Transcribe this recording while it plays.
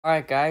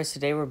Alright guys,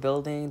 today we're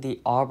building the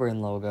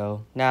Auburn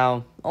logo.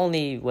 Now,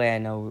 only way I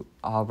know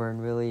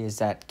Auburn really is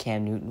that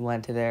Cam Newton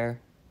went to there,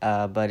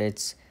 but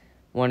it's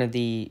one of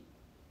the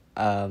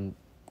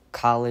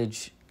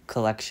college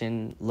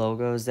collection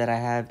logos that I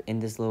have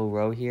in this little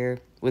row here,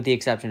 with the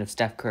exception of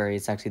Steph Curry.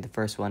 It's actually the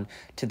first one.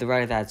 To the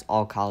right of that, it's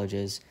all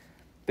colleges.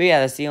 But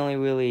yeah, that's the only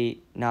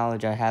really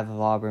knowledge I have of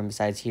Auburn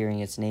besides hearing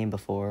its name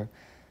before.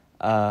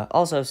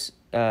 Also,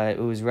 it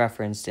was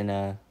referenced in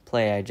a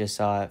play I just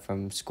saw it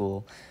from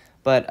school.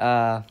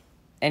 But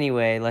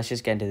anyway, let's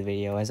just get into the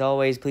video. As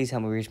always, please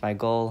help me reach my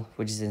goal,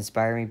 which is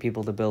inspiring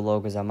people to build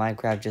logos on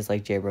Minecraft just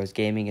like J-Bros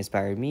Gaming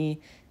inspired me.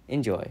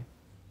 Enjoy.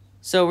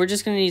 So we're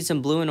just going to need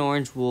some blue and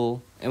orange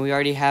wool, and we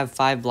already have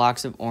 5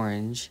 blocks of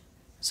orange.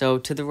 So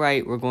to the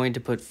right, we're going to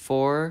put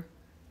 4.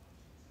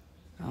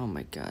 Oh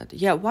my god.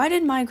 Yeah, why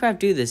did Minecraft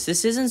do this?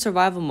 This isn't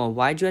survival mode.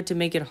 Why'd you have to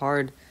make it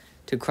hard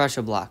to crush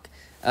a block?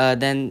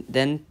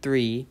 Then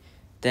 3,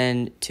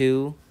 then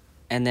 2,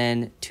 and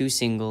then 2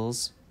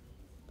 singles.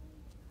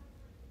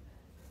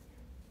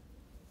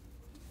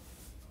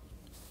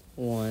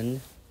 1,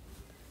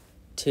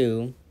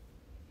 2,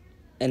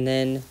 and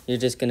then you're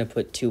just going to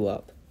put 2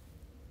 up.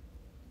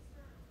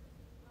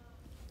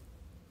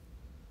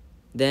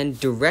 Then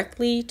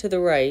directly to the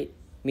right,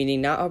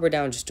 meaning not up or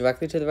down, just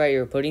directly to the right,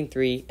 you're putting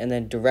 3, and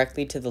then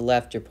directly to the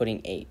left, you're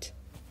putting 8.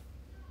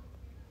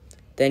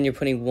 Then you're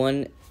putting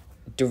 1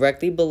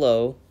 directly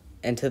below,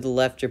 and to the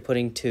left, you're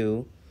putting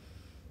 2.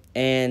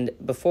 And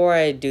before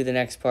I do the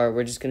next part,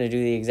 we're just going to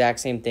do the exact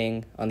same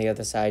thing on the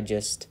other side,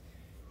 just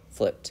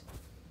flipped.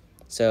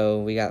 So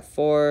we got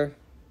 4,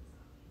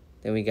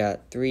 then we got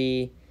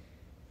 3,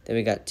 then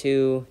we got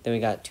 2, then we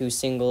got 2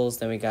 singles,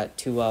 then we got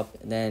 2 up,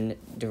 and then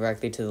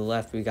directly to the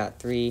left we got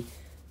 3,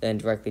 then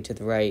directly to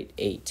the right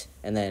 8,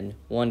 and then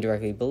 1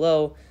 directly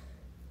below,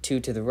 2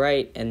 to the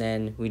right, and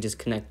then we just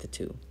connect the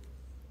 2.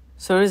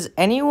 So is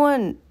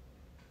anyone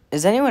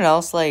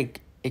else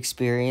like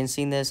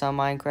experiencing this on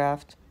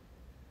Minecraft?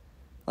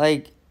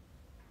 Like,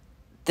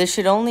 this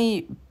should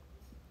only,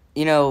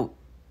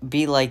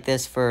 be like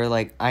this for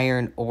like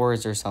iron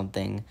ores or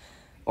something,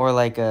 or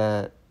like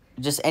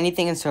just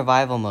anything in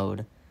survival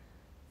mode,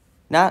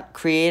 not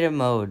creative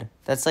mode.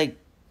 That's like,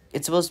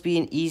 it's supposed to be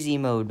an easy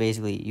mode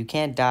basically. You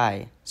can't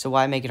die, so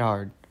why make it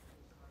hard?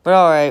 But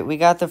alright, we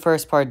got the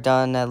first part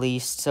done at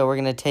least. So we're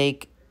gonna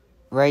take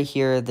right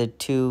here the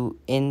 2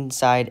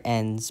 inside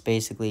ends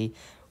basically.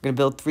 We're gonna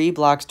build 3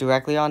 blocks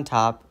directly on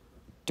top.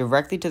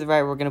 Directly to the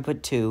right we're gonna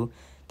put 2,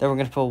 then we're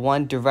gonna put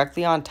 1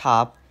 directly on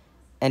top,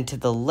 and to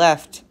the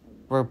left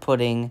we're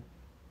putting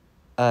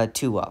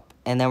 2 up.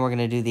 And then we're going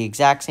to do the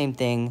exact same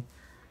thing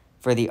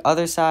for the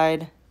other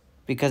side,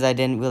 because I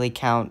didn't really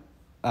count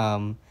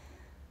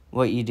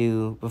what you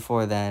do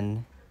before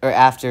then, or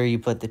after you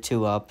put the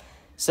 2 up.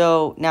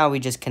 So now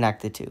we just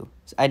connect the 2.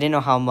 I didn't know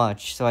how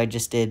much, so I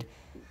just did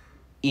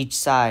each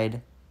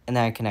side, and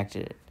then I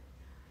connected it.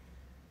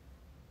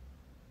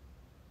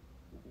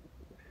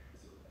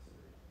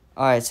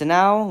 Alright, so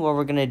now what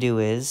we're going to do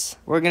is,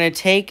 we're going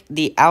to take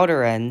the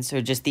outer ends,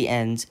 or just the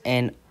ends,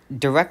 and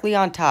directly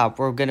on top,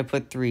 we're going to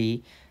put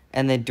 3,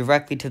 and then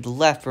directly to the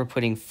left, we're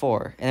putting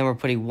 4, and then we're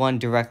putting 1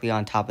 directly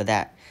on top of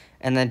that.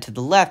 And then to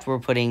the left, we're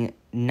putting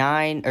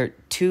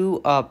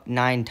 2 up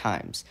 9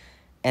 times.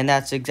 And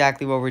that's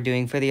exactly what we're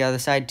doing for the other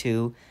side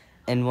too.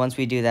 And once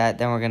we do that,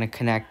 then we're going to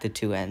connect the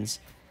 2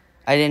 ends.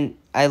 I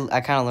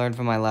kind of learned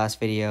from my last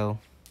video,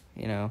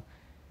 What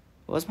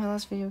was my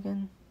last video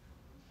again?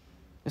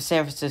 It was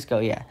San Francisco,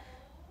 yeah.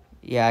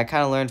 Yeah, I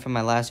kind of learned from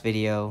my last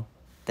video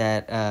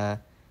that,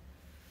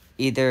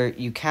 either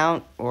you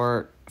count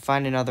or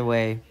find another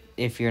way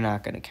if you're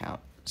not going to count.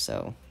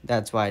 So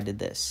that's why I did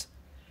this.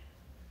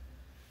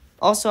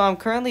 Also, I'm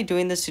currently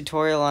doing this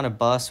tutorial on a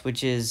bus,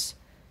 which is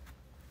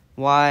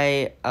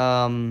why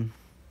I'm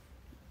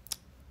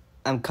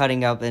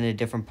cutting up into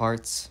different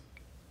parts.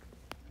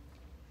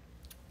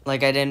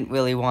 Like, I didn't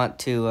really want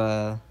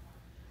to,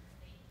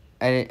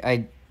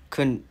 I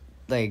couldn't,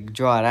 like,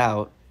 draw it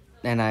out,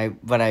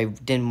 but I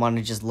didn't want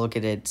to just look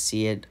at it,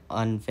 see it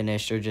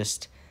unfinished, or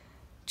just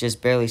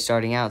barely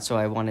starting out, so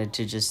I wanted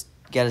to just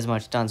get as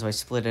much done, so I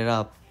split it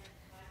up.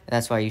 And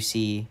that's why you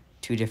see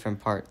 2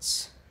 different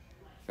parts,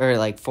 or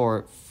like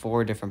four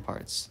different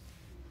parts.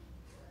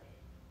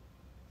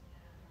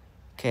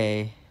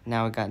 Okay,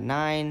 now we got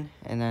 9,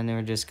 and then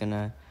we're just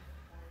gonna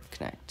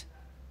connect.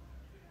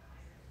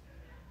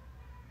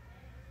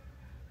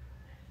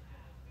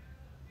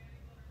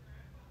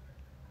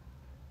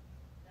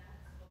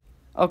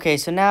 Okay,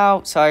 so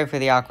now, sorry for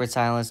the awkward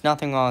silence,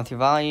 nothing wrong with your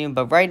volume,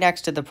 but right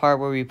next to the part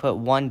where we put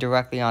 1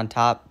 directly on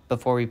top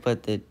before we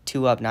put the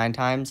 2 up 9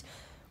 times,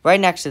 right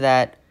next to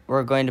that,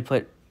 we're going to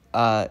put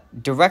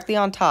directly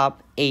on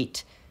top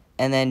 8,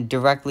 and then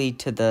directly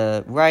to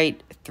the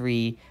right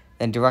 3,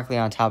 then directly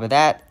on top of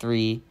that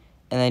 3,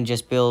 and then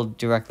just build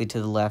directly to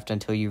the left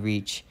until you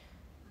reach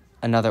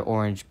another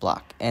orange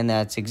block. And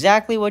that's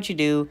exactly what you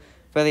do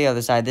for the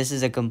other side. This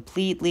is a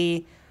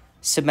completely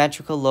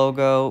symmetrical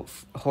logo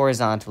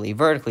horizontally.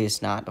 Vertically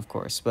it's not, of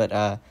course,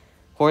 but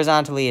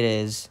horizontally it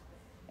is.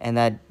 and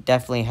that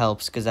definitely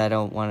helps because I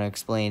don't want to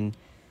explain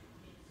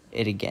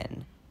it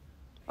again.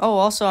 Oh,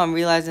 also, I'm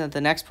realizing that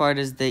the next part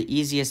is the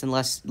easiest and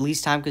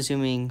least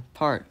time-consuming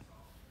part.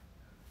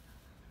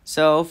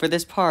 So, for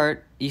this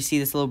part, you see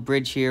this little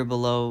bridge here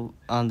below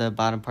on the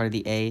bottom part of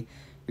the A.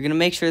 You're going to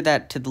make sure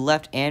that to the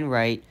left and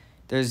right,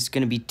 there's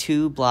going to be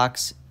 2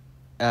 blocks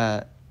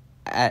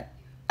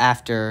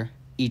after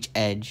each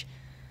edge.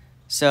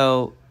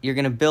 So, you're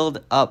going to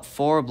build up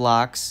 4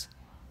 blocks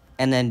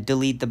and then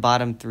delete the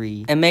bottom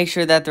 3. And make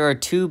sure that there are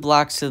 2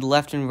 blocks to the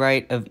left and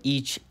right of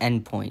each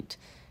endpoint.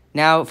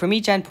 Now, from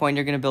each endpoint,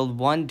 you're going to build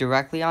 1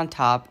 directly on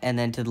top, and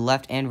then to the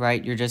left and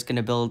right, you're just going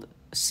to build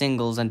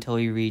singles until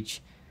you reach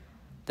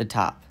the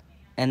top.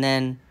 And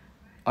then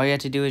all you have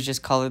to do is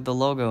just color the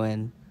logo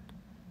in.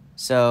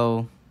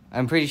 So,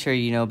 I'm pretty sure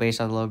you know based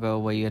on the logo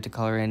what you have to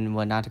color in and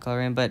what not to color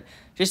in, but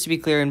just to be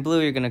clear, in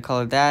blue, you're going to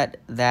color that,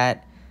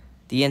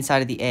 the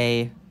inside of the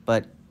A,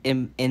 but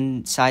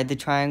inside the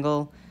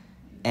triangle,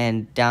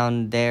 and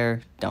down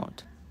there,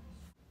 don't.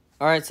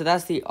 Alright, so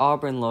that's the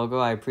Auburn logo.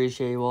 I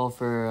appreciate you all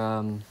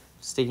for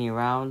sticking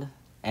around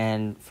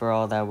and for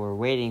all that were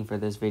waiting for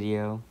this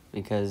video,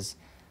 because,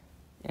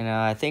 you know,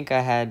 I think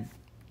I had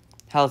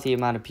a healthy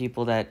amount of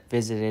people that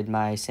visited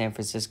my San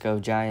Francisco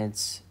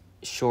Giants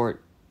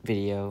short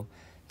video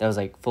that was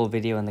like full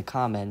video in the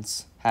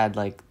comments, had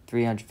like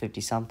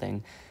 350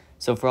 something.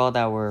 So for all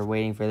that were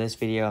waiting for this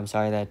video, I'm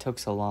sorry that it took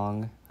so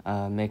long,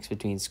 mixed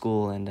between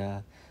school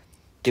and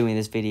doing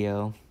this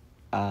video.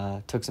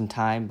 Took some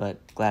time, but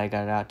glad I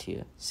got it out to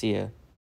you. See ya.